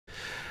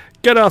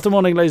Good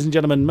afternoon, ladies and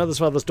gentlemen, mothers,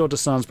 fathers,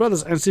 daughters, sons,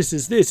 brothers and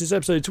sisters. This is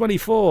episode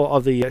 24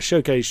 of the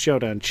Showcase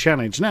Showdown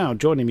Challenge. Now,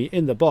 joining me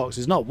in the box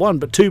is not one,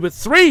 but two, but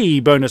three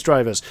bonus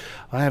drivers.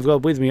 I have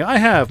got with me, I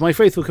have my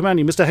faithful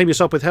companion, Mr. Hamius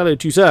up with hello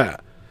to sir.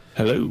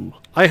 Hello.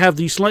 I have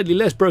the slightly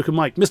less broken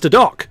mic, Mr.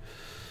 Doc.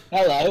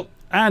 Hello.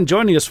 And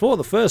joining us for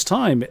the first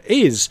time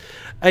is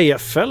a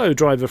fellow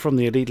driver from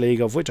the Elite League,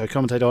 of which I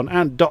commentate on,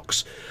 and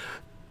Doc's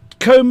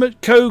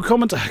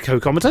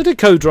co-commentator,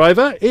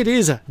 co-driver. It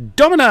is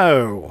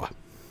Domino.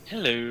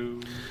 Hello.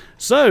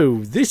 So,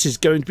 this is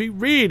going to be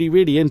really,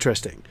 really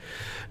interesting.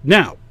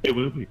 Now, It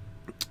will be.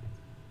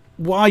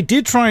 well, I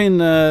did try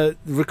and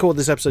record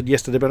this episode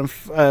yesterday, but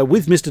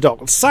with Mr.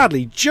 Doc.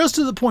 Sadly, just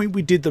at the point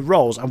we did the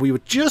rolls and we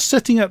were just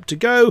setting up to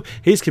go,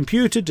 his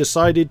computer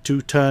decided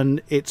to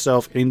turn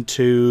itself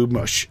into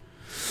mush.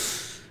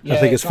 Yeah, I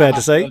think it's fair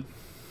to say.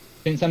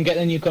 Since I'm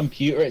getting a new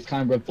computer, it's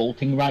kind of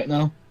revolting right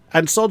now.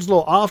 And Sod's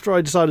Law, after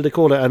I decided to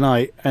call it a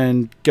night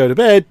and go to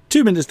bed,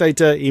 2 minutes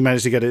later, he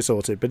managed to get it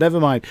sorted. But never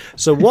mind.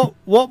 So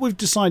what we've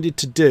decided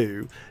to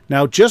do,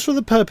 now just for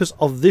the purpose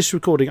of this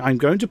recording, I'm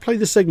going to play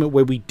the segment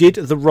where we did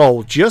the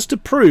roll, just to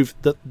prove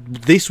that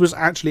this was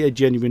actually a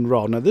genuine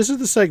roll. Now, this is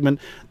the segment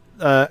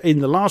in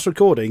the last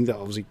recording, that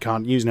obviously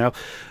can't use now,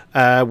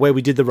 where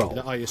we did the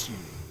roll. I assume.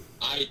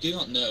 I do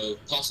not know,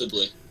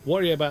 possibly.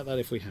 Worry about that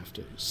if we have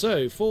to.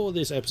 So, for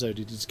this episode,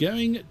 it is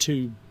going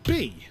to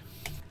be...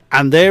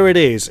 And there it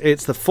is.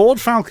 It's the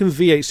Ford Falcon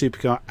V8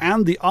 Supercar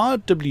and the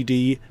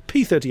RWD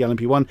P30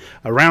 LMP1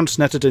 around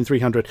Snetterton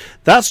 300.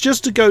 That's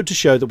just to go to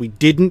show that we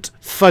didn't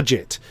fudge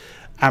it.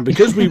 And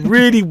because we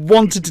really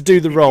wanted to do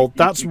the roll,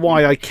 that's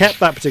why I kept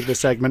that particular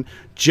segment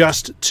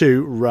just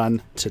to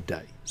run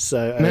today.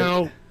 So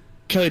Now,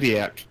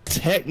 Kodiak,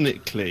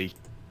 technically,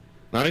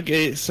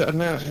 it's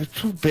a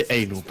bit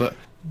anal, but...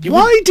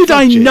 why did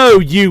I know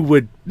you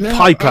would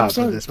pipe up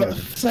at this moment?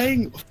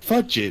 Saying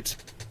fudge it,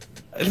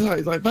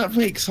 like that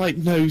makes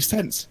no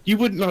sense. You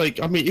wouldn't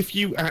I mean, if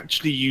you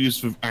actually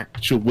use the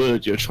actual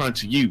word you're trying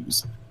to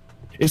use,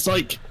 it's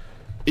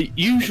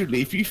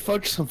usually if you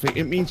fudge something,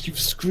 it means you've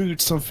screwed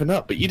something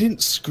up, but you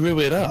didn't screw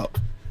it up.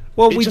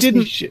 Well, we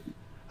didn't.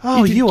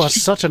 Oh, you are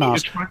such an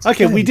arse.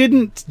 Okay, we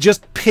didn't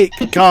just pick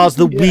cars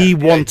that we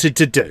wanted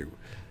to do.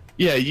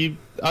 Yeah,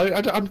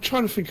 I'm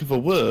trying to think of a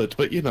word,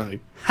 but you know.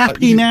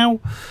 Happy now?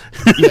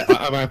 Yeah,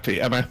 I'm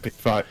happy. I'm happy.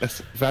 Right,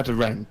 we've had a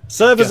round.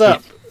 Servers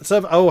up.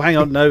 Oh, hang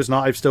on. No, it's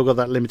not. I've still got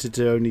that limited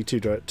to only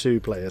two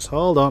players.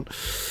 Hold on.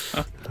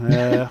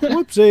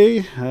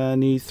 Whoopsie. I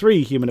need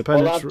 3 human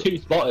opponents. I'll have 2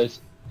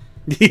 spotters.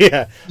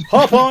 Yeah.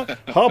 Hop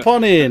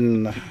on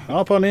in.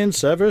 Hop on in.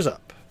 Servers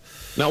up.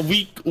 Now,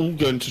 we all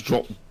going to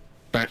drop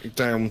back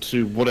down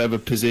to whatever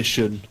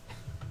position.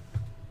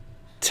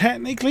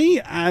 Technically,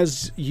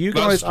 as you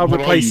guys are what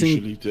replacing, I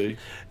usually do.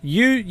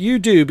 You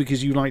do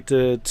because you like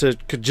to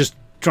just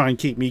try and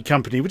keep me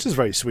company, which is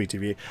very sweet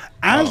of you.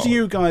 As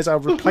you guys are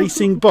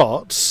replacing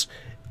bots,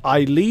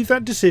 I leave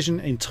that decision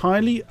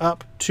entirely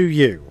up to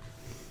you.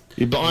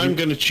 Yeah, but I'm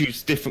going to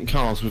choose different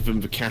cars within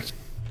the category.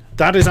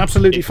 That is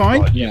absolutely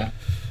fine. Yeah.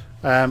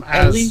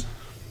 At least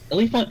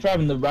not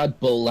driving the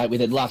Red Bull like we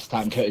did last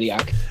time,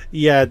 Kodiak.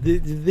 Yeah,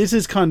 this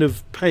is kind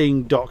of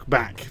paying Doc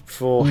back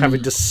for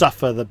having to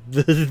suffer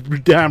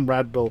the damn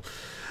Red Bull.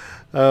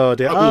 Oh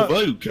dear.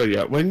 Although,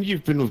 Kodiak, when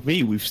you've been with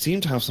me, we've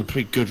seemed to have some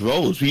pretty good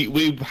rolls.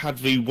 We had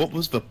what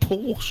was the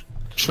Porsche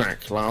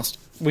track last?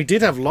 We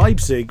did have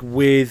Leipzig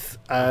with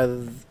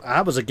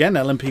that was again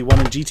LMP1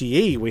 and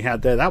GTE we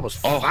had there. That was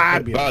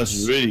fabulous. That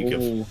was really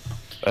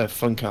good.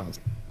 Fun cars.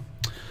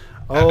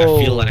 Oh.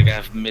 I feel like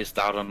I've missed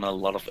out on a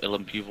lot of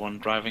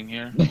LMP1 driving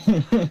here.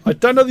 I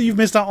don't know that you've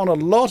missed out on a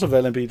lot of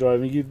LMP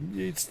driving.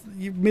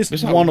 You've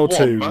missed one or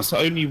two. That's the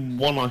only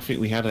one I think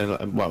we had.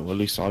 Well, at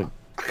least I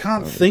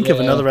can't think of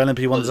another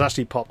LMP1 that's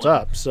actually popped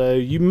up. So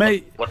you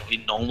may. What we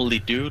normally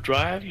do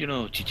drive, you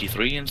know,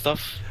 GT3 and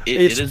stuff.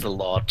 It is a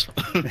lot.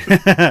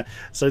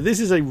 So this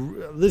is a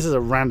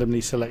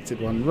randomly selected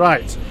one,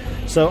 right?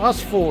 So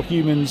us 4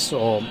 humans,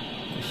 or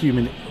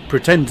human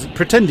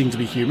pretending to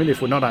be human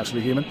if we're not actually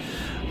human,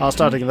 are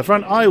starting in the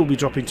front. I will be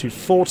dropping to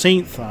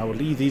 14th. I will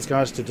leave these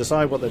guys to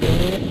decide what they're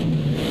doing.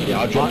 Yeah,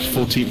 I dropped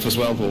 14th as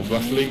well,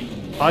 roughly.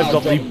 I've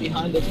got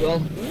behind as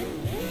well.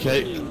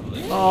 Okay.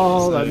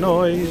 Oh, the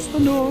noise! The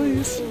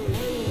noise!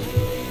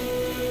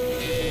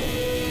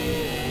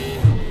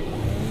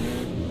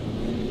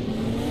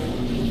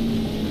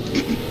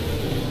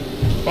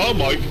 Oh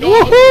my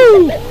god!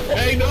 Woohoo!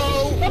 Hey, no!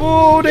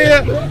 Oh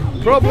dear!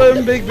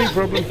 Problem, big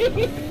problem.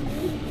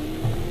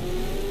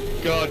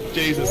 God,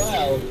 Jesus.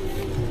 Wow.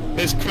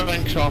 This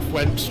crankshaft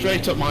went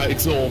straight up my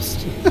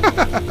exhaust.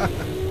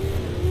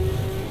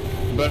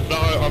 But no,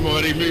 I'm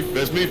already moved.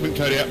 There's movement,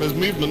 Kodiak. There's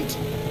movement.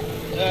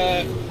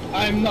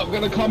 I'm not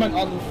going to comment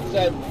on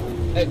said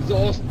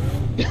exhaust.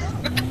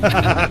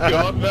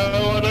 God,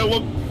 no, I don't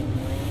want...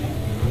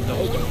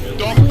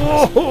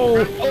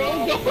 Whoa!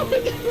 Oh god!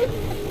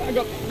 I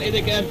got hit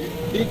again.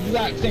 The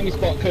exact same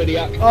spot,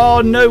 Kodiak.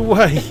 Oh no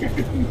way!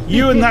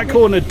 You in that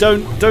corner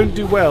don't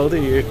do well, do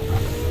you?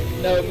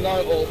 No, not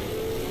at all.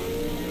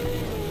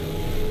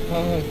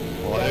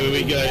 Right, here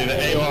we go.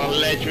 The AR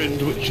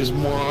legend, which is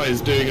why, is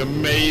doing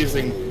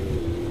amazing.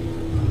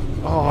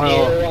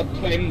 Oh,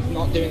 twins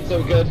not doing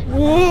so good.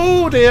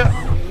 Oh dear.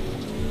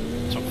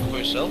 Talk for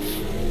yourself.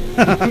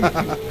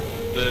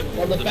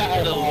 Well, the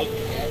better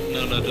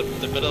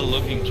the better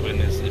looking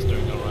twin is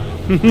doing alright.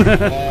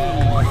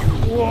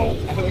 Whoa!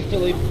 I think to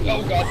leave.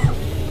 Oh god!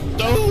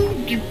 Oh,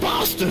 you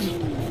bastard!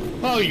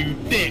 Oh, you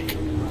dick!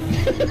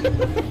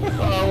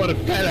 Oh, what a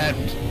pet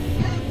end!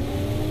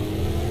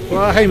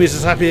 Well, Hamish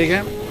is happy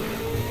again.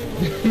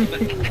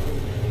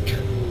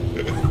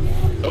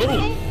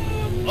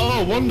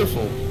 Oh,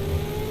 wonderful!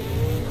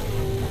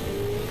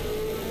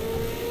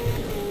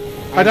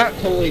 I'm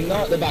totally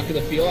not at the back of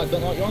the field. I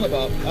don't know what you're on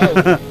about.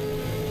 Oh,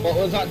 what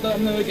was that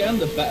domino again?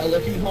 The better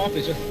looking half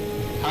is just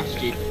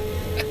past you.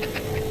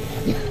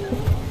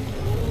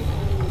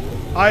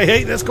 I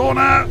hate this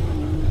corner.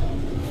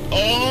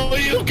 Oh,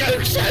 you're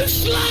going so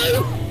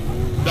slow!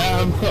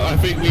 Damn, I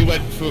think we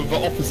went for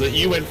the opposite.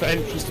 You went for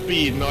entry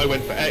speed and I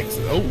went for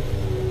exit. Oh,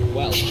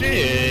 well,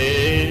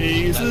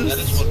 Jesus! That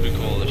is what we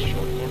call a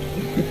short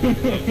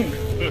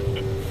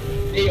corner.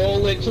 He all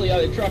literally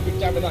had a traffic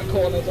jam in that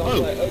corner, so I was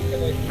like,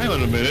 okay. Hang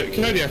on a minute,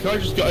 Kodiak, I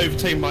just got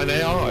overtaken by an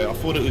AI. I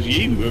thought it was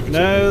you who overtook me.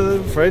 No,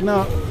 I'm afraid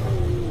not.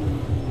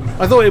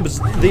 I thought it was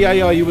the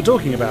AI you were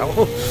talking about.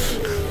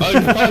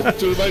 I'm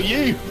talking about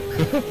you.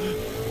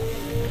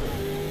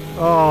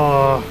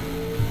 Oh,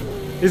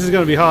 this is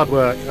going to be hard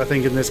work, I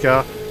think, in this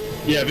car.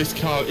 Yeah, this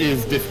car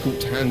is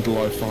difficult to handle,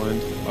 I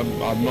find.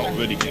 I'm not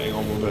really getting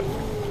on with it.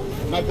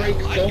 My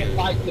brakes don't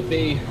like to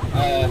be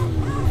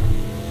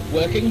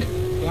working.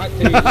 I like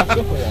to knock up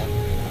a lot.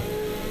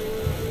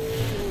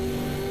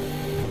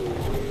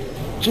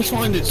 Just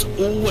find it's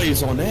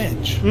always on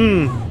edge.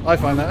 I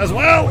find that as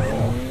well.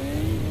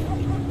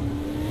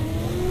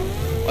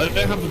 I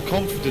don't have the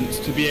confidence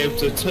to be able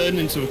to turn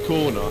into a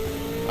corner,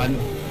 and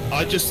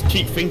I just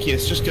keep thinking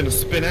it's just going to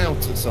spin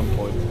out at some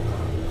point.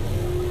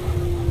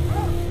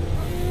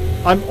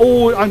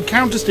 I'm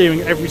counter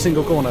steering every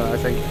single corner, I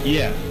think.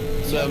 Yeah,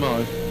 so am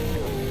I.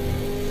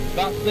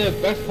 That's the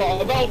best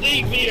part about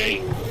the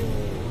V8.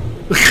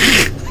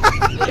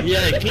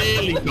 Yeah,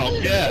 clearly not.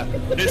 Yeah,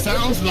 it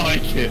sounds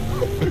like it.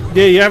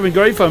 Yeah, you're having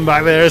great fun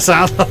back there, it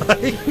sounds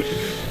like.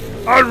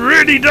 I'm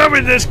really dumb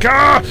in this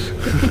car!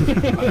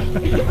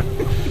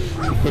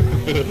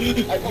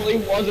 I probably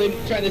wasn't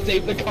trying to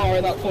save the car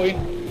at that point.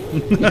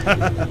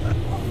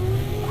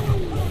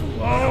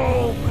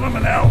 Oh,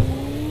 coming out.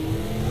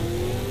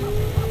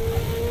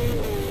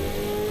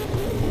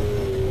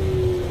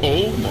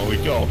 Oh my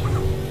god.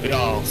 The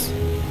arse.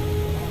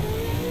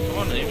 Come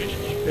on, Hamish.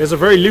 It's a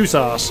very loose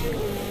arse.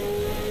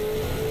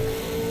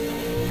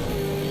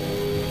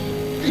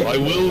 I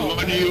will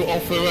run you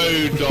off the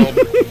road, Dom.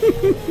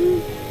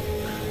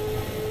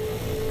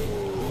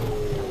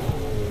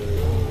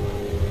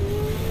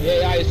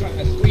 Yeah, he's trying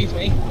to squeeze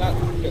me. That's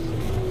just...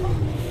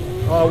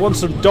 Oh, I want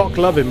some Doc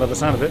loving by the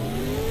sound of it.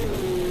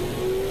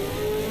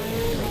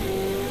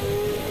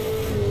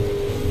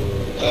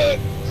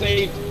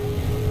 Saved.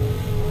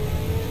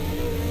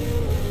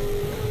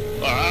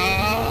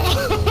 Ah!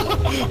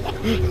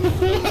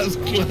 That's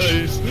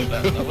close.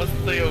 That was the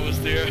thing I was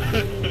there.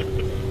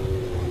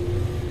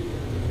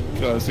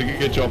 Guys, a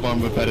good job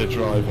I'm a better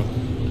driver.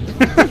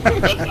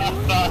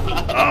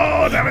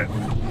 Oh, damn it.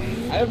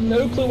 I have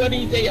no clue when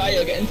these AI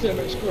are getting so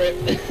much grip.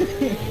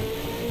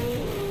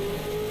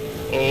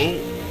 Oh,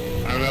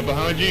 I'm now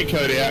behind you,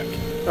 Kodiak.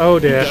 Oh,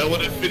 You dear. don't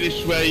want to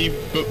finish where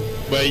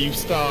you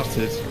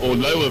started, or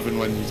lower than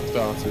when you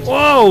started.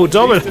 Whoa,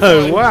 Domino,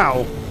 Fine.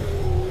 wow.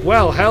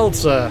 Well held,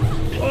 sir.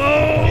 Oh,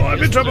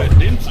 I'm in trouble.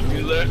 Into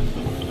me there.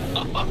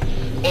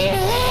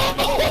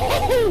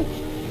 Oh!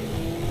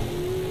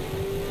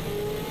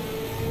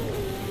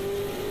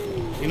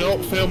 You know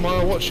what film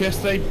I watched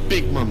yesterday?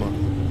 Big Mama.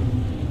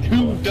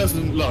 Who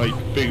doesn't like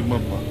Big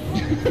Mama?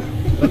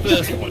 The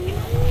first one.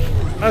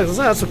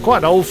 That's quite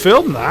an old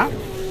film, that.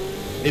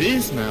 It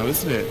is now,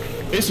 isn't it?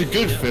 It's a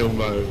good film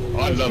though.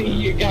 I love See it.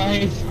 you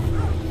guys.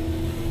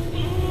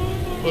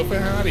 Well,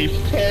 howdy,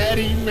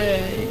 Patty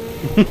May.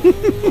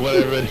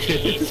 Whatever it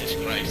is. Jesus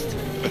Christ.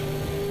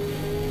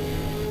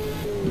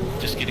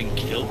 Just getting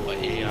killed by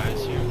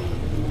AIs here.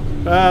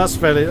 That's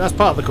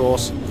part of the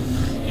course.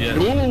 Yeah.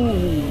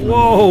 Ooh.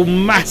 Whoa,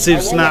 massive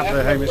I snap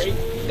wonder there, how Hamish. much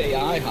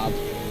AI have.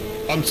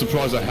 I'm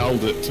surprised I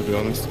held it, to be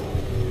honest.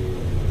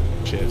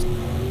 Cheers.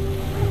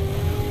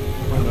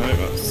 Oh, no,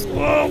 that's...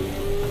 Whoa.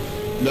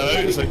 No,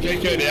 it's okay,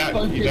 Kodiak.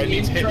 You don't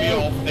need to hit me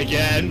off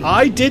again.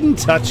 I didn't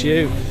touch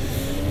you.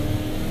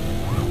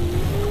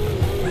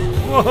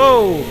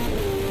 Whoa.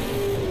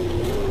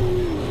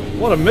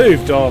 What a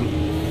move, Dom.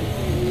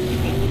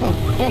 Oh,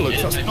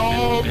 bollocks, that's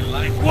Dom.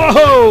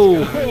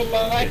 Whoa. Oh,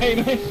 bye,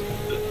 Hamish.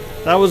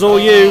 That was all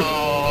you.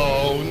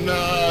 Oh,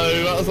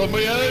 no, that was on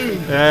my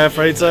own. Yeah,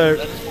 afraid so.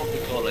 That is what we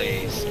call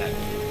a snap.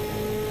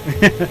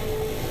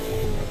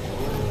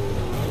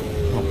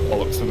 Oh,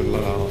 bollocks, I'm in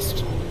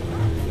last.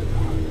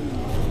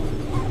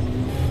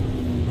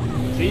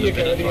 See you,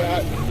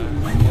 Kodiak.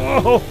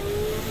 Whoa.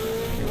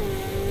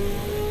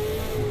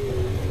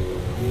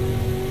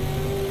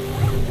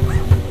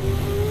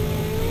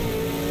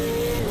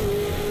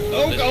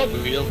 Oh this god!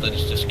 wheel that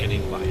is just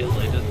getting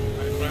violated in the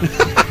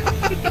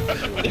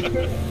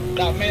background.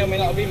 That may or may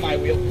not be my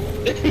wheel.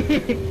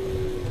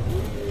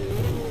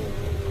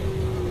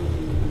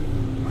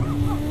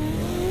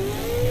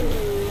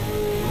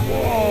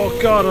 Oh,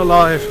 God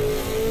alive.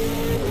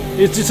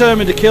 He's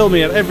determined to kill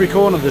me at every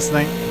corner of this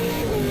thing.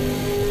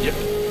 Yep.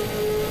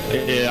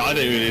 Yeah, I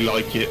don't really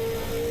like it.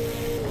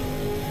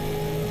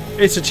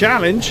 It's a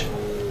challenge.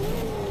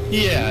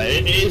 Yeah,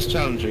 it is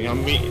challenging. I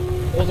mean,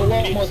 There was a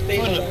lot more It's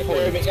stable fun than at I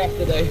points. thought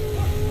yesterday.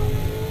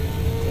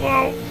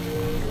 Whoa.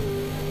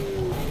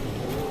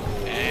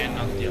 And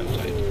on the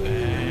outside.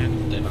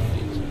 And then on the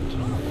inside.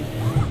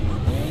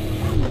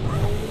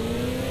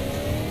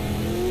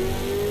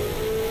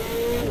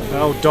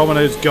 Oh,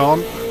 Domino's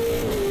gone.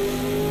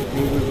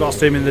 We've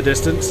lost him in the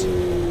distance.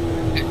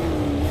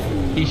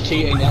 He's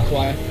cheating, that's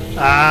why.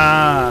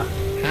 Ah.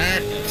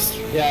 hacks.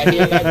 Yeah, he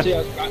actually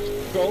has scratch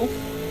control.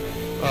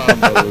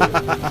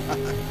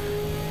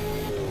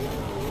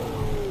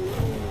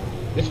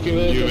 This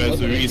viewers You are as the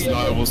looking at reason I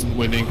you. wasn't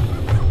winning.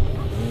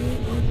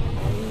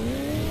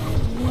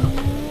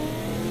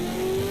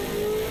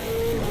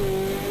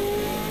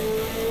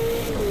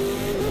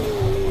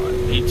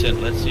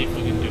 P10, let's see if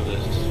we can do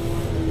this.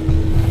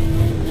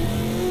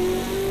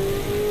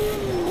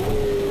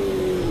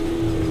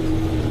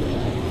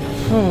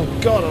 Oh,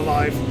 God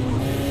alive.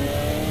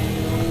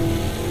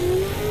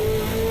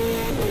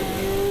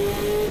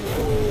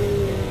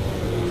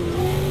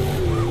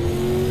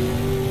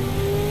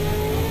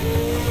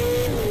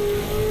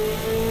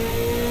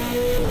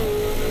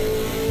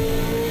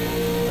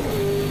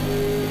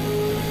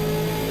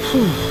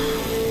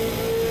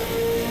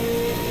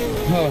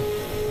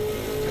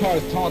 Oh. Car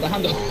is hard to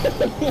handle.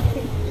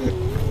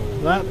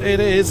 That it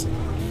is.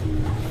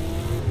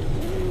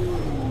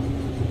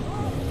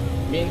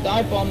 Being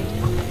dive bombed.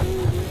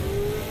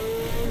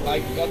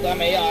 Like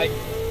goddamn AI.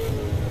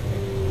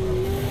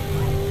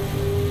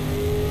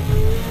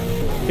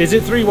 Is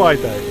it 3 wide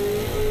though?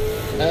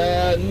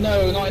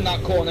 No, not in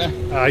that corner.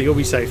 You'll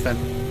be safe then.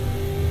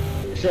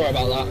 Sure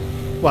about that.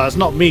 Well, it's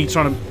not me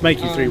trying to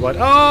make you 3 wide.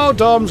 Oh,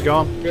 Dom's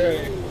gone. Sure.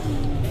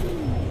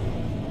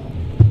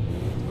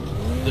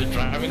 The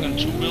driving on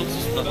 2 wheels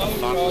is not the Oh,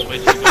 fastest God. way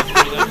to go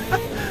through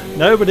them.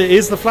 No, but it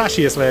is the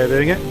flashiest way of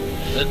doing it.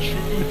 That's true.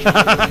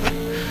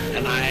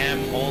 And I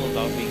am all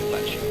about being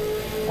flashy.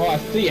 Oh, I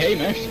see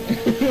Hamish.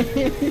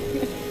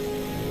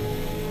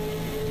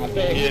 I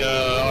think.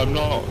 Yeah, I'm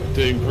not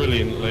doing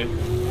brilliantly.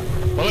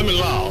 Well, I'm in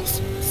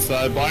last,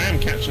 so but I am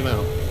catching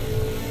up.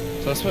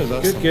 So I suppose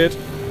that's Good, something.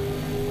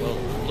 good. Well,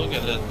 look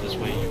at it this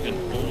way. You can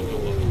all go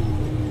up.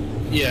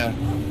 Yeah.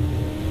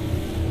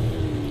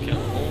 You can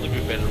only be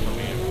better from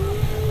here.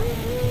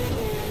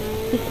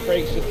 The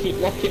brakes just keep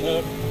locking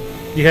up.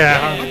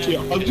 Yeah. Actually,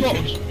 I'm Just not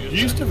use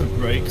used to the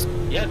brakes.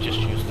 Yeah, just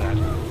use that.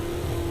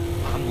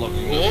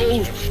 Unlocking the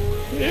Oh, feature.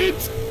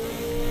 shit!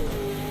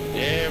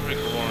 Every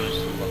corner is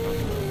unlocked.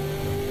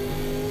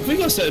 I think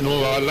I set an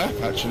alright lap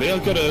actually. I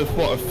got a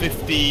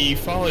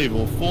 55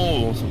 or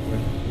 4 or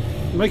something.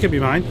 Make up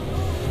your mind.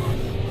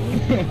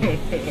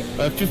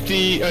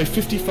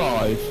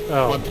 55.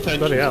 Oh, My potential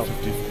bloody hell. is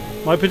 50.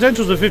 My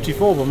potential's a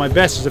 54, but my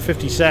best is a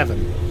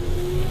 57.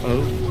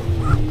 Oh.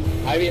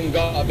 I've even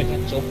got a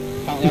potential.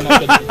 Apparently I'm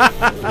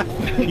not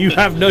good. You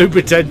have no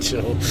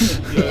potential.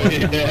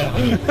 Yeah.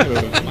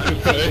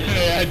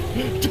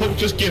 Don't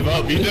just give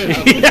up. You don't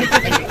have the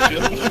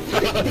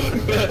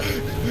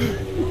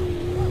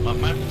potential.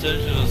 My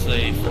potential is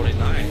a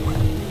 49.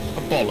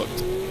 A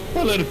bollocks. A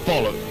load of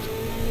bollocks.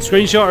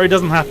 Screenshot or it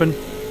doesn't happen.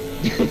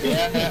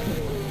 Yeah,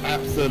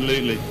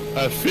 absolutely.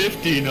 A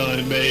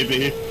 59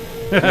 maybe.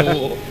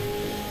 Oh.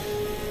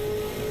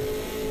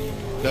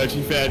 No, to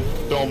be fair,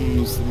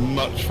 Dom's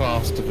much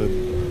faster than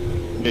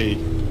me.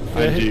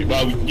 And you.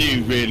 Well,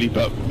 you really,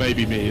 but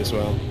maybe me as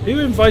well. Who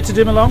invited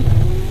him along?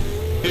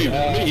 Who?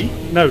 Me?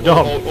 No,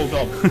 Dom. Or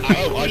Dom?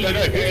 Oh, I don't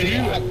know.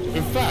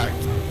 In fact,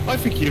 I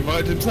think he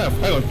invited himself.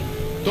 Hang on.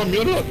 Dom,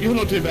 you're not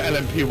doing the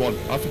LMP1.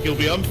 I think you'll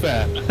be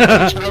unfair.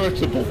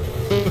 Charitable.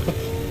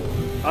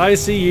 I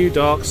see you,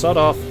 Doc. Sod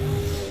off.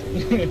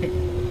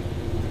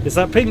 Is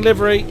that pink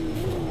livery?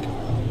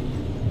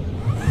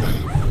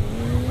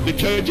 Did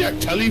Kodiak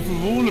tell you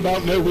from all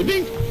about no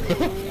winning?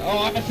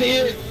 Oh, I see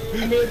it.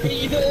 I'm gonna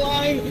beat you to the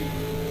line.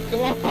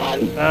 Come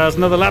on. There's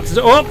another lap to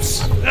do.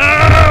 Oops!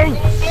 Oh!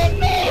 Oh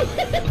no!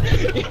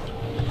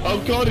 Oh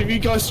god, have you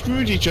guys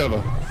screwed each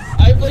other?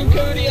 I blame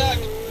Kodiak.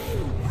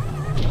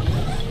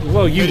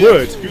 Well, you Kodiak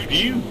would. Screwed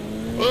you?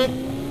 Oh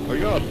my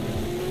god.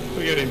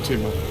 We're getting too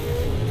much.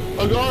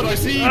 Oh god, I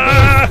see you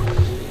Ah!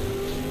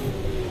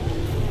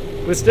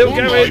 We're still both.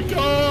 Oh going. my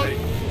god.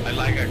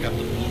 I got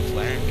the blue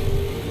flag.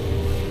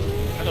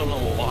 I don't know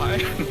why.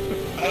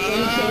 I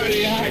blame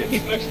Kodiak. He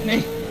pushed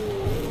me.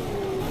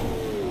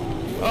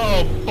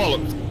 Oh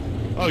bollocks.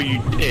 Oh you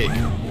dick.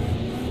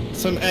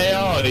 Some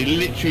AI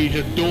literally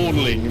just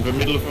dawdling in the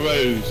middle of the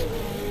road.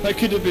 That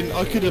could have been,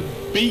 I could have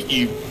beat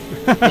you,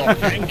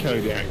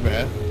 King-Kodiak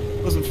there.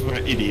 Wasn't for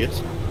that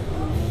idiot.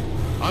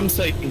 I'm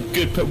setting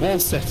good,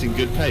 was setting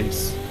good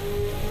pace.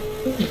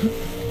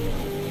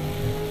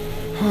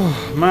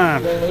 Oh,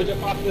 man. What was your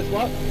fastest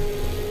lap?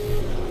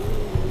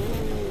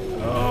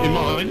 In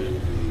mine?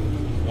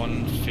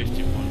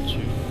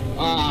 150.2.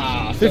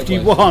 Ah, so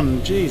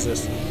 51,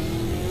 Jesus.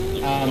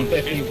 close.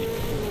 50.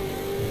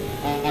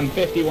 I'm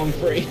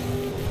 51.3.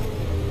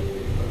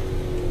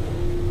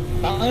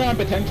 That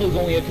potential is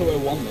only a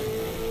 201 though.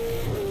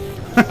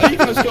 Have you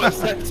guys got a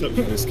setup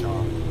for this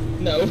car?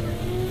 No.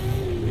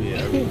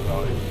 Yeah,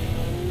 right.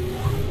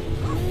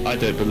 I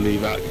don't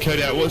believe that.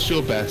 Kodiak, what's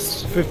your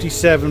best?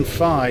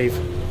 57.5.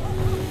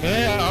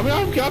 Yeah, I mean,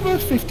 I'm a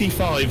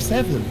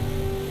 55.7.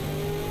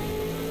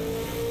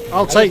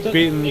 I'll take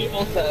being...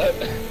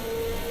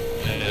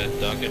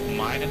 Doug, it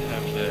might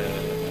have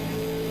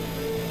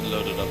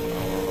loaded up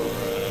our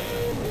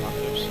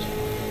Bathurst.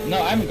 No,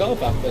 I haven't got a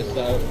Bathurst,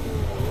 so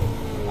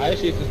I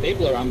actually used to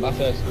staple around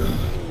Bathurst.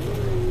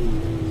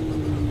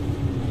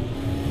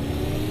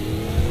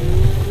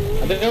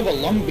 I did have a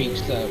Long Beach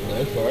server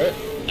though for it.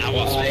 That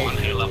was one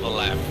hell of a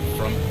lap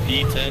from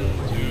P10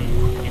 to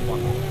P1.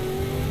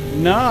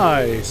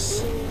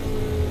 Nice.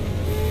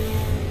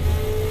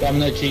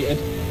 Domino cheated.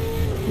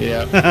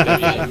 Yeah.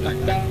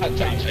 I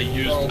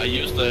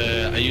used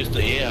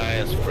the AI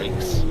as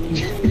brakes.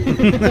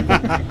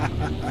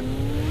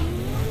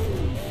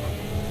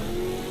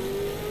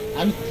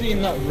 I'm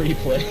seeing that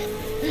replay.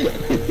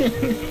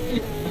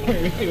 I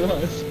really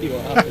want to see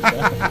what happens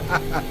there.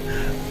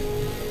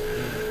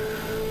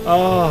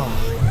 Oh.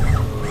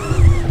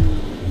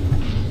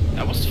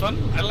 That was fun.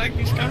 I like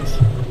these guys.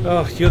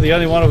 Oh, you're the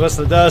only one of us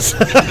that does.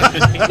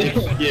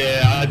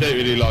 Yeah, I don't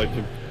really like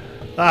him.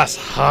 That's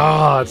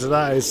hard.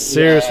 That is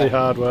seriously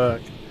hard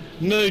work.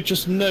 No,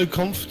 just no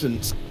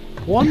confidence.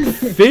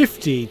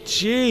 150.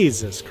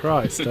 Jesus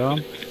Christ,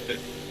 Dom.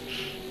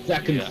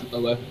 Seconds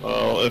slower.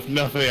 Oh, if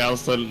nothing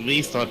else, at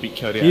least I'd beat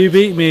Kodiak. You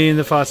beat me in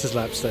the fastest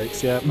lap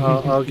stakes. Yeah,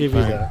 I'll give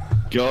you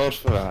that. God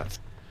for that.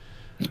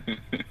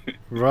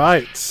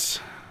 Right.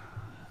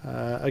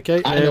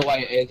 Okay. I know why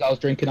it is. I was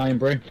drinking Iron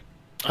Brew.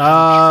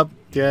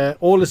 Yeah.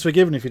 All is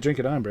forgiven if you drink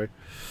an Iron Brew.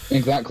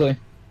 Exactly.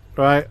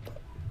 Right.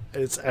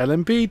 It's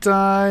LMP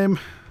time.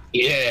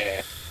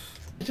 Yeah.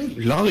 I don't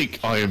like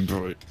Iron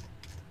Brew.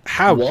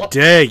 How What?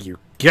 dare you?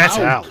 Get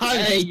How out.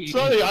 I'm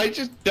sorry, I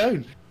just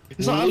don't.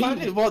 It's like I'll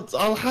have it once.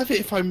 I'll have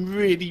it if I'm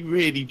really,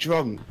 really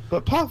drunk. But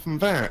apart from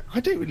that, I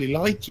don't really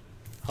like it.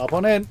 Hop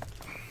on in.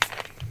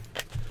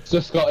 It's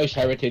the Scottish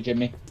heritage in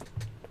me.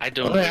 I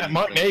don't. Oh, yeah,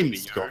 my drink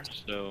name's beer, Scott.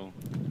 So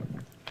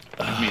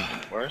I mean,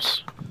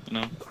 worse. You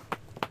know.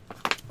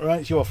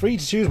 Right, you are free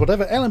to choose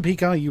whatever LMP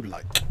car you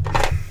like.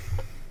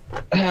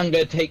 I'm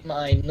going to take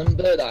my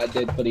number that I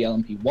did for the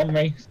LMP1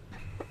 race.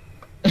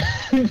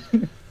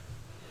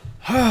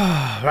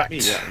 Right.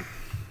 Yeah.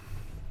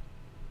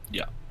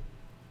 Yeah.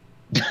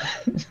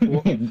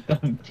 Damn.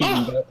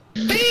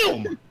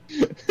 Damn!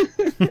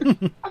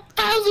 1,000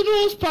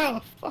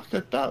 horsepower! Fuck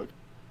a dog.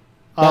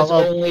 That's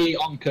only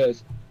on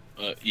Curse.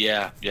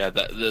 Yeah.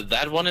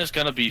 That one is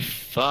gonna be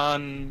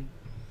fun.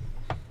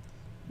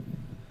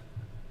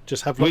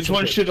 Just have Which lots of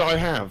one it. should I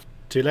have?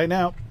 Too late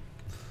now.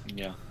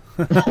 Yeah.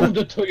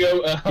 The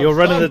Toyota. You're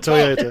running the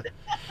Toyota.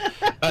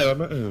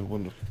 Oh,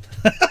 wonderful.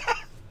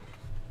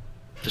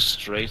 The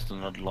straights are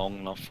not long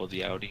enough for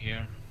the Audi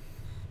here.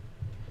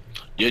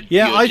 You're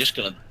just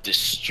gonna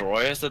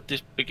destroy us at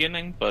this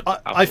beginning, but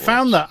I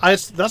found that.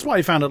 That's what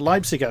I found at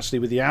Leipzig actually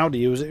with the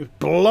Audi. It was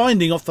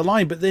blinding off the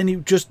line, but then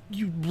you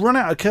run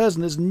out of curves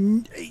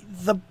and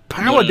the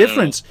power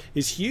difference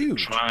is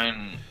huge. Try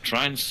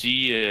and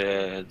see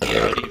the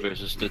Audi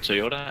versus the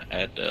Toyota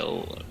at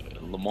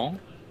Le Mans.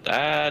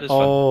 That is fun.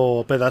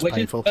 Oh, but that's Which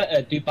painful. is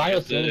better, Dubai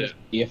or Silverstone?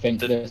 Do you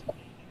think?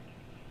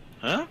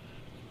 Huh?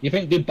 You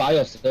think Dubai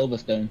or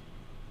Silverstone?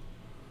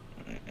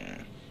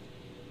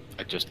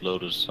 I just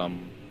loaded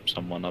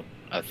someone up.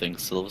 I think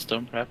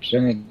Silverstone, perhaps.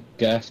 I'm gonna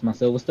guess my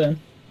Silverstone.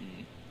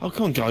 Oh,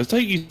 come on, guys,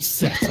 don't use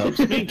setups.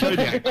 Me and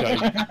Kodiak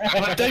don't.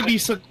 Like, don't be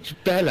such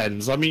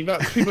bellends. I mean,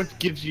 that pretty much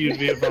gives you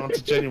the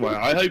advantage anyway.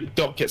 I hope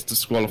Doc gets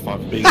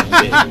disqualified for being a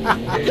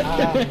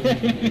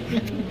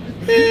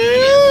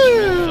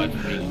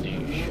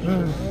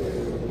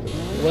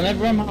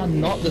Whenever I'm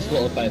not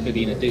disqualified for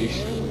being a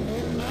douche.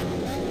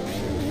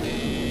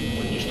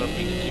 When you start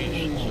being a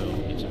douche, so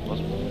it's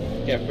impossible.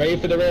 Get ready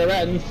for the rear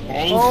ends.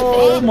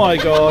 Oh my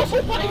god!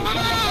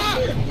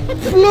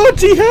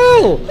 Bloody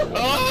hell!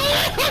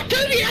 Oh,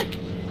 Kodiak!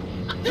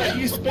 Are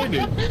you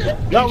spinning?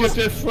 That You was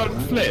just a front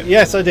flip.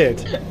 yes, I did.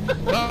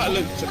 That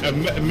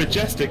looked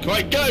majestic.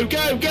 Right, go!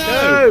 Go!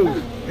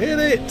 Hit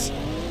it!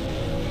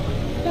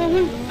 That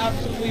was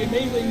absolutely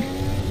amazing.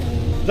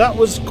 That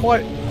was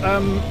quite.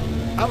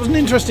 That was an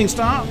interesting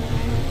start.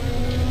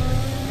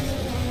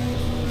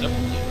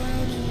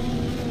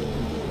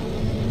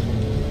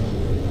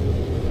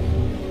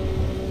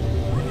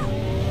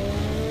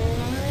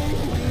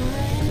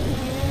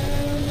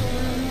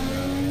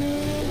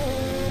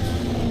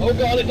 Oh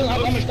god, it doesn't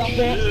have that much down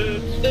there.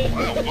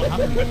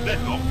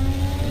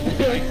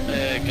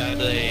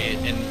 Got a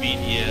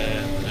NVIDIA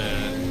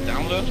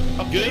download.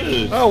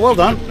 Good. Oh, well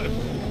done.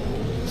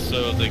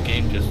 So the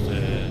game just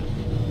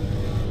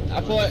I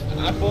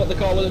thought the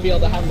car wouldn't be able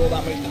to handle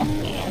that much now.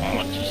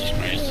 Oh, Jesus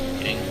Christ,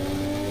 King.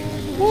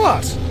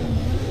 What?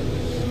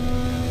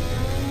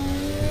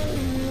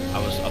 I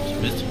was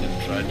optimistic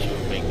and tried to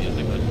make the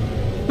limit.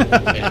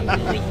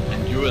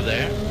 and you were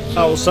there.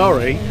 Oh,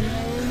 sorry.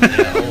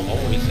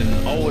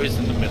 Yeah, always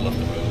in the middle of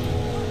the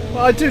road.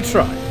 Well, I do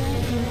try.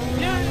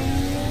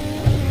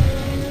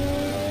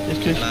 It's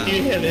because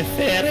you hear the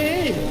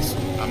fairies.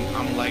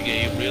 I'm like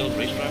a real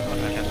race driver.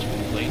 I have to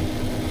complain.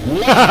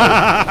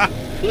 Wow!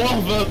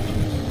 What the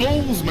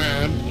balls,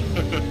 man!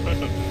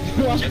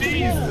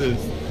 Jesus!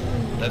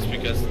 That's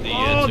because the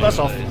that's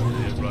off.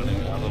 is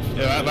running out of.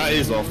 Yeah, that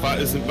is off.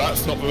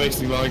 That's not the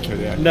racing line code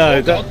yet.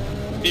 No, that.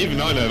 Even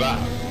I know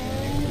that.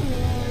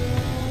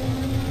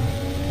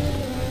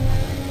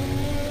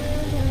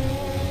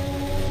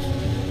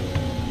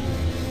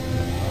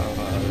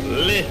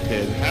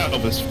 Lippin' out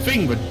of his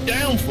finger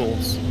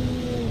downforce.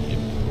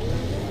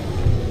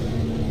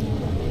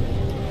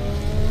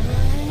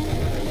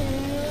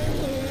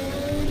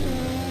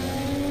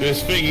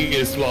 This thing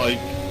is like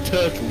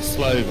turtle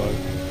slow-mo.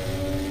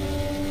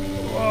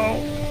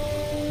 Whoa.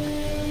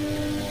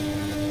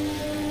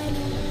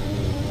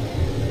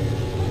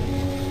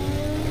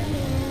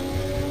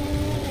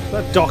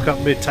 That dock up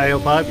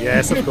mid-tailpipe?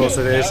 Yes, of course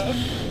it is.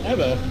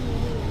 Ever.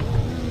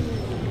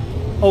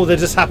 Oh, there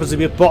just happens to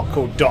be a bot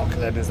called Doc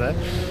then, is there?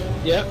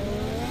 Yep.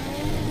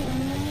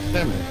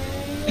 Damn it.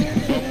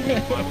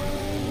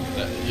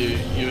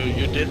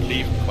 You did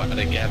leave quite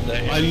a gap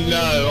there. I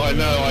know. I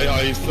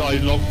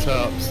locked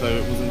up, so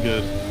it wasn't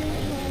good.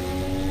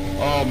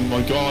 Oh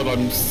my god,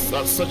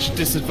 that's such a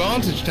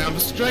disadvantage down the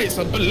straight. It's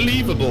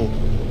unbelievable.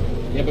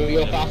 Yeah, but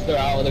you're faster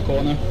out of the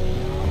corner.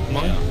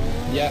 Mine?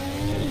 Yeah.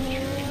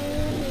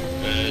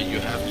 You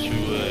have to,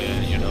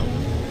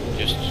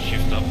 just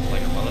shift up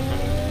like a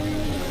motherfucker.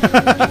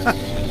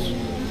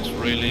 it's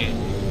really.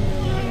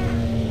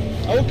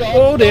 Oh god.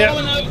 Oh dear.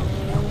 Oh, no.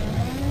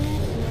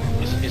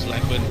 It's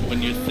like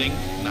when you think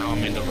now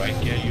I'm in the right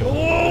gear,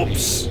 you're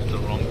Oops. in the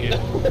wrong gear.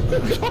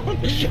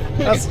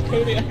 That's-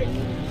 Kodiak.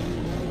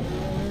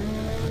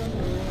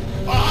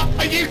 Ah,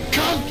 you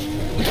cunt!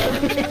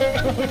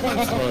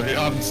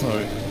 I'm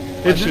sorry.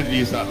 I shouldn't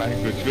use that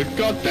language, but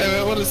god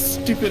damn it, what a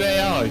stupid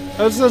AI.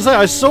 I was going to say,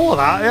 I saw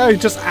that. Yeah, he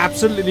just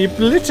absolutely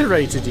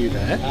obliterated you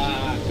there.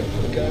 Ah,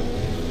 okay.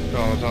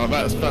 Oh no,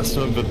 that's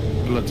some of the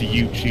bloody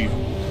YouTube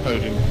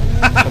coding.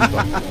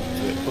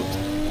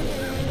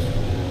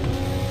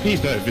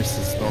 Please know this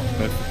is not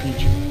meant for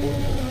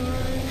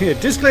YouTube. Here,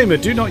 disclaimer,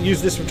 do not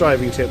use this for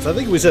driving tips. I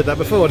think we said that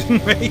before,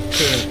 didn't we?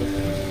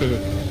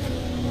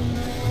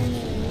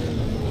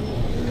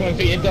 Coming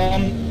for you,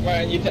 Dom.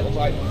 Right, you take the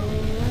fight.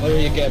 Or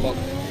your gearbox.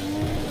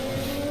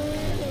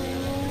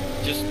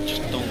 Just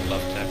don't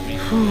love tap me.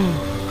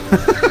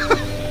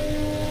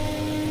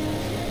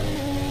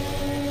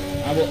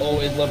 I will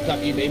always love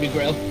tap you, baby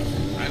grill.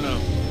 I know.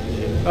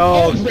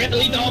 Oh,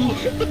 Really, Dom?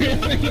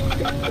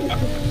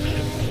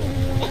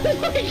 Oh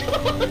my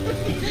god!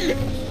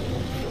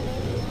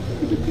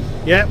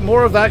 yeah,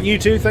 more of that, you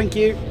two, thank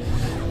you.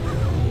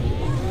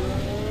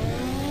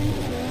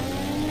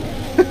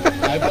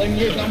 I blame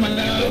you,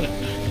 Domino.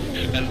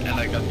 And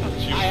I got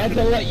touched. I had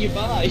to let you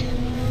by.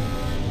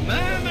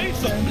 Nah,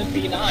 it's Turn to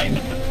P9.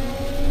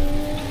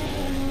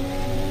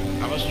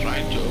 I was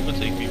trying to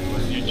overtake people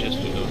and you just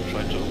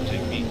tried to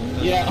overtake me.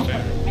 That's Yeah, not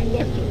fair. I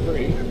left you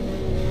free.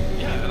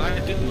 Yeah, and I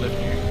didn't let you.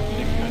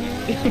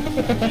 You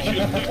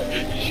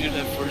should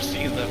have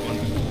foreseen that one.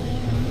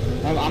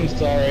 I'm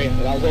sorry,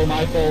 that was all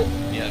my fault.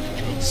 Yeah,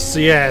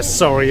 true. Yeah,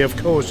 sorry, of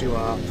course you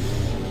are.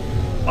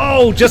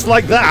 Oh, just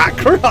like that,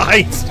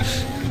 Christ!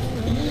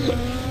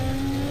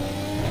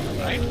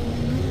 Right?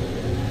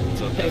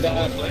 So Hey, that's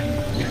all I'm playing.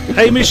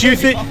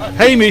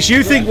 Hamish,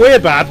 you think we're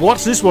bad?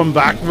 What's this one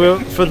back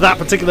for that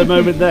particular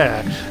moment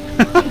there?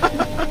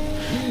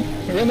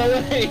 Run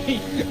away!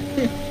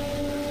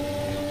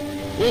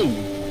 Whoa!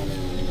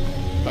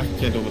 Back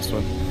on this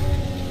one.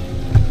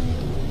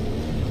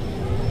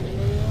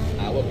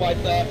 I will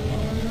fight that.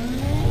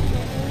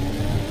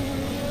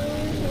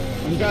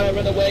 I'm trying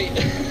to run away.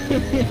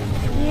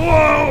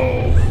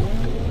 Whoa!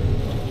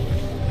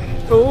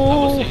 That was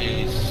Oh, a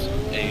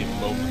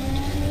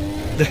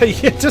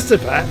moment. yeah, just a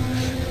bit.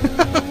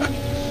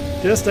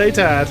 Just a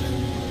tad.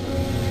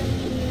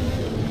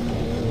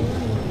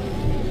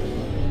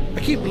 I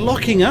keep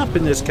locking up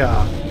in this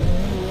car.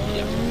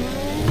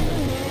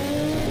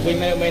 We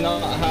may or may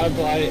not have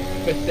like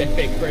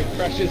specific brake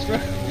pressures for.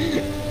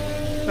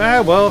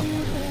 Ah, well.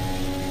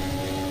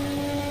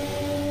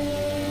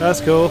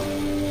 That's cool.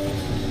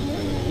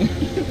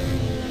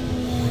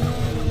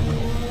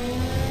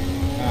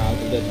 Ah,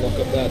 we did lock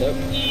up there though.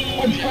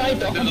 I'm trying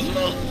to.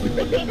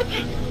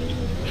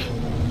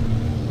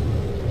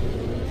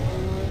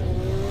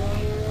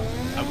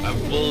 I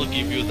will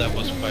give you that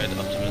was quite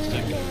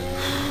optimistic.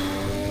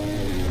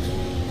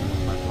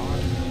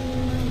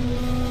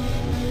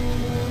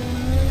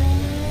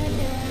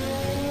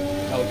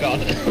 Oh god.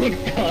 Oh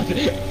god.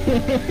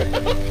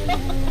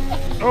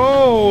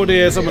 Oh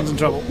dear, someone's in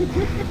trouble.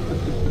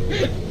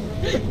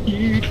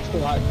 You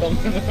twat,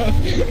 Domino.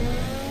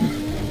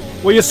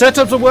 Well, your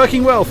setups are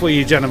working well for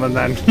you, gentlemen.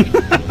 Then.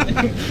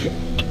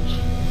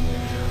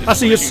 I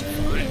see your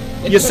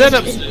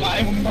setups.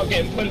 I'm not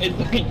getting punted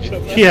by each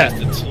other. Yeah.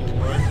 The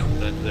teamwork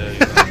that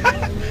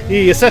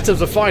Yeah, your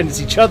setups are fine. It's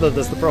each other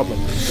that's the problem.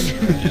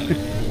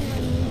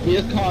 We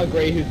just can't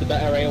agree who's the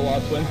better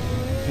AOR twin.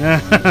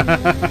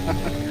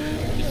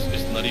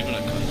 it's not even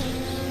a contest.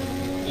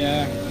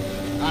 Yeah,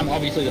 I'm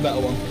obviously the better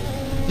one.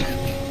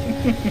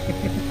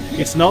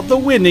 It's not the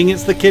winning,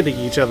 it's the killing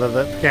each other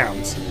that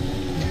counts.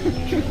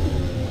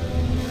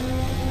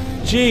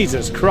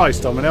 Jesus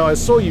Christ, Domino, I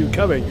saw you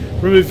coming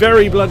from a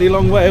very bloody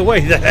long way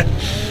away there.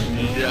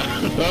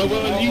 Yeah.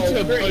 Well, you two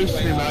are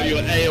boasting about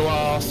your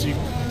AOR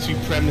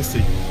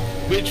supremacy.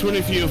 Which one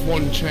of you have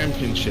won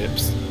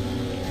championships?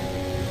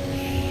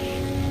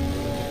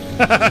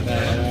 Do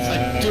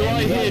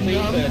I hear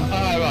none?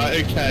 Ah,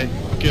 right, okay,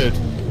 good.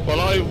 Well,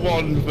 I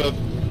won the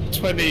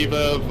I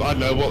don't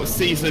know what,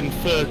 season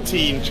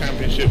 13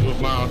 championship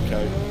with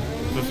Marco.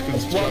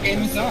 What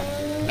game is that?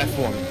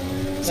 F1.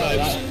 So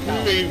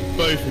screw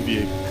both of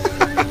you.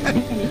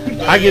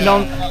 hanging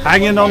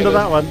on to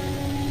that one.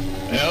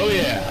 Oh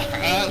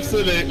yeah,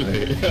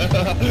 absolutely.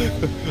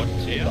 What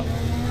tier?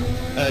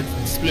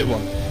 Split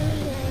one.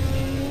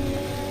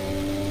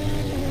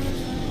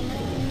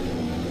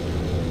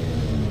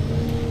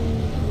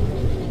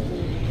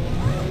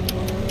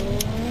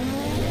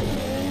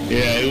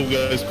 Yeah, it all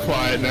goes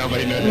quiet now,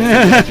 they know.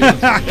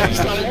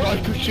 It's like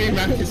Michael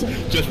Schumacher's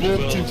just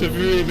walked into the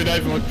room and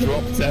everyone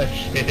dropped their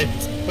shit.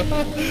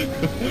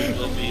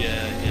 It'll be,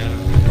 yeah.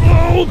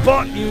 Oh,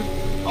 but you.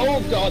 Oh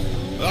god.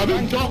 I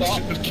mean,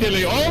 Doc's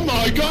killing. Oh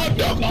my god,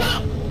 Doc!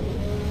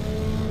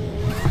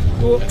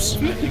 Whoops.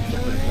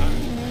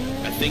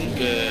 I think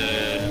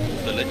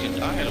the legend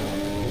died.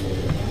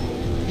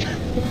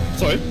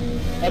 Sorry?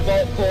 I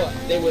thought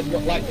they would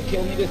like to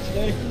kill me this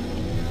today.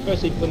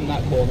 Especially from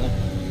that corner.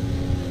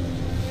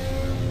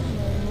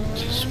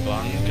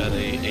 Spawn got a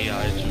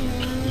AI to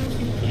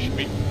push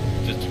me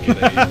just to get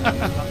a.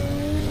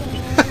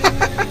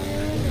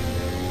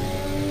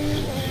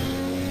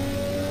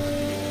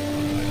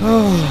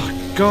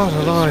 Oh, God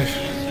alive.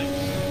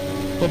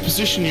 What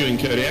position are you in,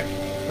 Kodiak?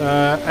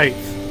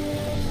 8th.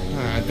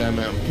 Ah, damn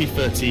it, I'm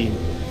P13.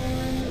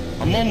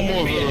 I'm on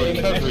more of a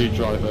recovery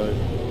drive though.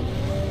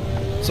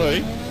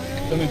 Sorry?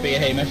 Come and be a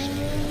Hamish.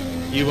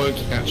 You won't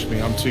catch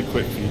me, I'm too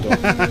quick for you, Doc.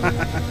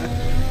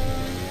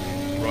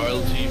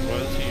 royalty, you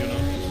know.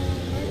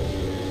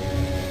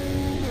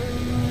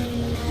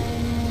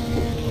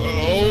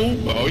 Oh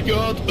my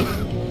god!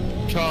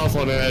 Car's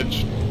on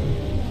edge.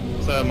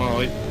 So am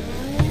I.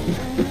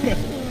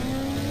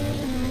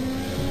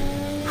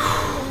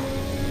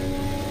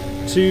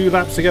 Two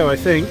laps to go, I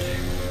think.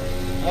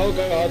 Oh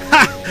god.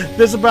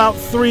 There's about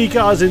 3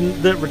 cars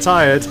in that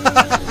retired.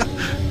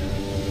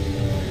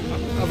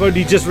 I've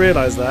only just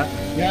realised that.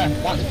 Yeah,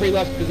 that's 3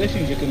 left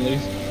positions you can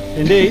lose.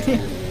 Indeed.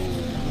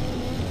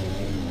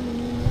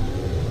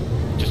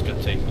 Just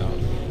got taken out.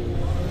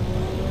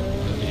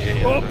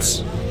 Yeah.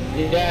 Oops.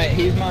 Yeah,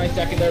 he's my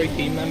secondary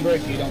team member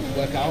if you don't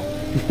work out.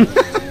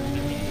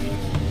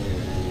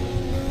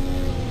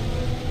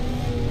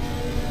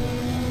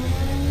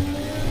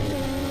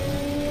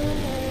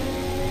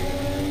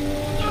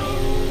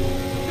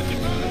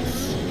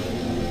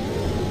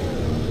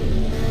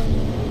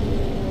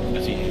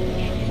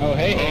 Oh,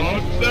 hey, hey.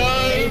 Oh no!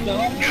 Hey,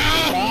 Doc.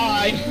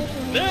 Bye.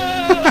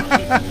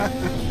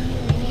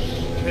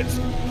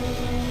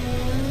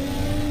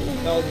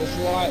 That was a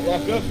slight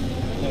lock-up.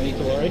 No need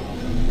to worry.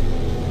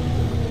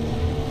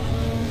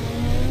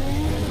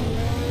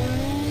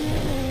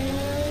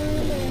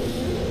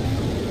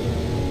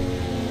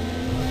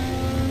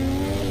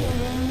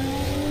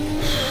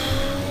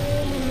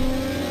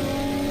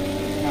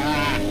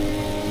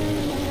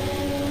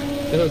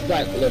 It was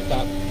that lift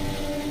up.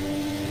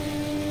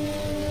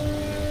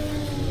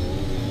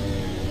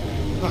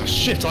 Ah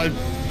shit, I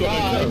got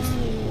no close.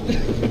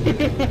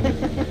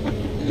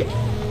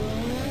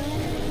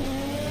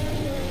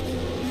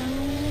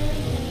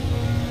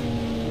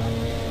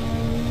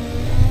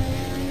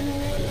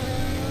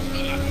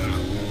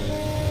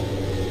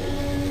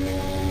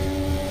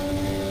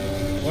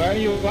 Where are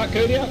you at,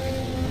 Kodiak?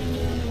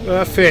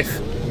 5th.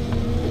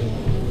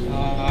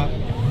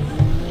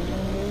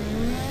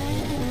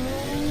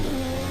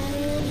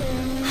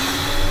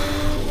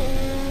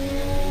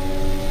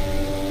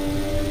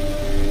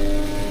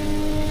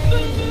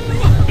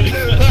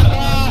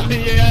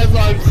 Yes,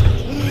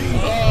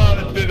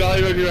 did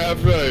I run you out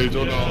of road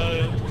or not?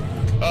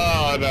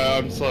 Oh no,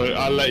 I'm sorry,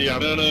 I'll let you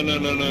have No.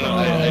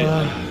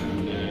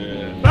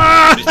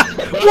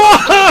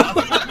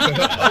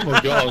 Oh my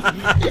god.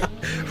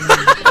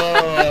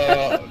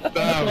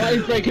 Damn. I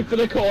was breaking for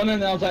the corner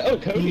and I was like, oh,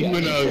 Kodiak.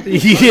 No.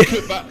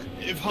 Yeah.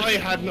 If I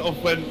hadn't have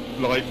went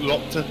like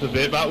locked up a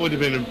bit, that would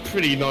have been a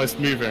pretty nice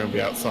move around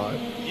the outside.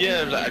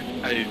 Yeah, like,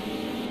 I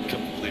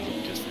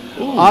completely just.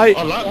 Ooh, I-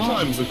 our lap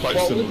times are quite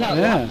What similar. was that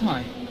Yeah. last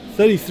time?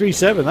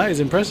 33.7. That is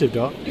impressive,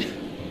 Doc.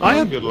 I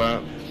had Good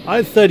lap.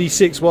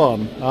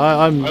 36.1.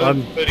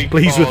 I'm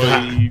pleased with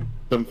that.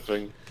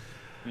 Something.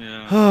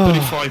 Yeah.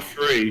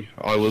 35-3.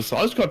 I was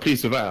quite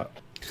pleased with that.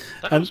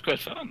 That was quite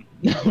fun.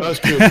 That was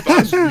good.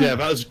 That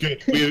was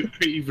good. We were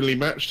pretty evenly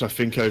matched, I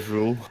think,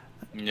 overall.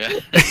 Yeah.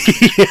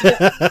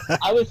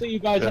 I would say you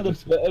guys had a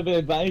bit of an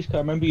advantage because I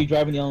remember you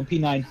driving the LMP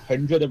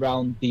 900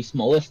 around the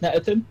smallest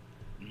Netterton.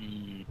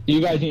 You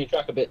guys need to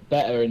track a bit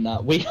better in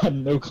that. We had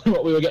no clue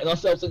what we were getting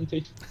ourselves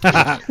into.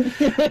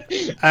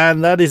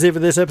 And that is it for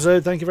this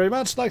episode. Thank you very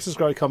much. Like,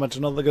 subscribe, comment,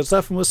 and all the good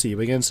stuff, and we'll see you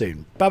again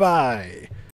soon. Bye-bye.